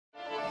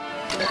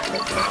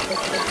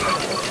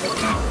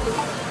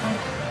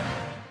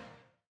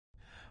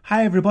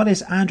Hi everybody,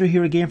 it's Andrew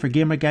here again for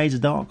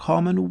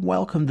GamerGuides.com and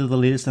welcome to the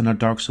latest in our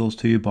Dark Souls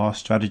 2 boss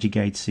strategy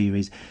guide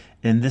series.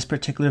 In this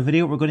particular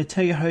video we're going to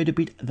tell you how to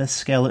beat the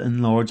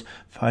skeleton lords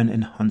found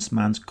in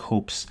Huntsman's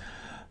Copse.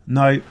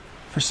 Now,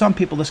 for some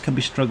people this can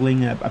be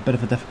struggling, a bit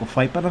of a difficult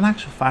fight, but in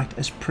actual fact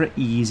it's pretty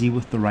easy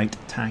with the right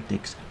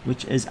tactics,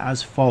 which is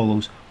as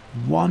follows.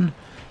 1.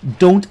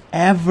 Don't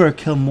ever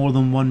kill more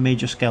than one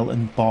major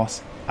skeleton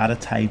boss at a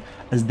time,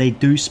 as they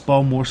do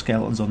spawn more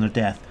skeletons on their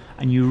death,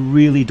 and you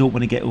really don't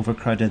want to get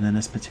overcrowded in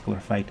this particular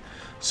fight.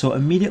 So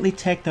immediately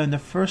take down the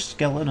first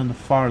skeleton on the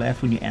far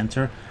left when you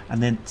enter,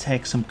 and then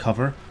take some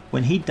cover.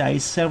 When he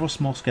dies, several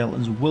small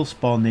skeletons will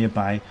spawn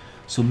nearby,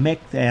 so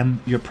make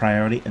them your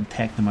priority and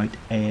take them out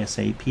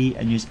ASAP,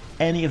 and use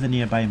any of the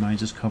nearby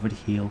mounds as cover to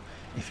heal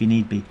if you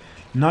need be.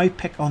 Now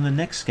pick on the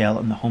next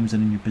skeleton that homes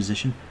in your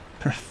position,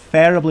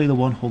 preferably the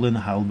one holding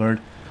the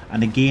halberd,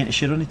 and again it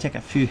should only take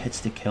a few hits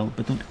to kill,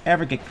 but don't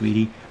ever get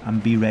greedy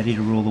and be ready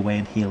to roll away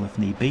and heal if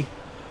need be.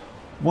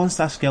 Once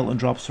that skeleton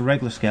drops to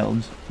regular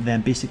skeletons,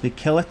 then basically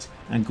kill it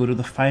and go to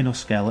the final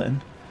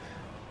skeleton,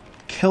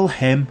 kill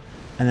him,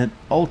 and then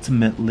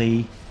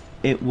ultimately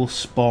it will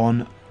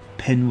spawn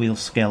pinwheel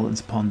skeletons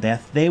upon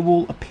death. They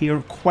will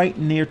appear quite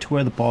near to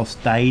where the boss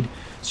died,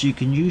 so you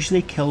can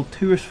usually kill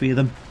 2 or 3 of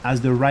them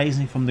as they're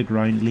rising from the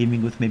ground,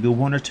 leaving with maybe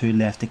 1 or 2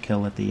 left to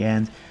kill at the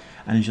end.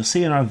 And as you'll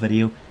see in our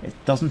video, it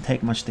doesn't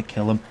take much to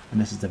kill them, and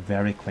this is a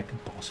very quick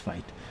boss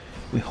fight.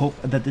 We hope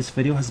that this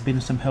video has been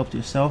of some help to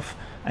yourself,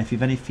 and if you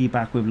have any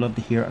feedback we'd love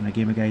to hear on our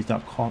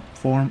GamerGuides.com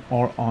forum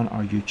or on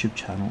our YouTube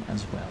channel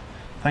as well.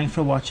 Thanks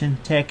for watching,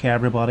 take care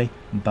everybody,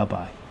 bye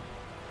bye.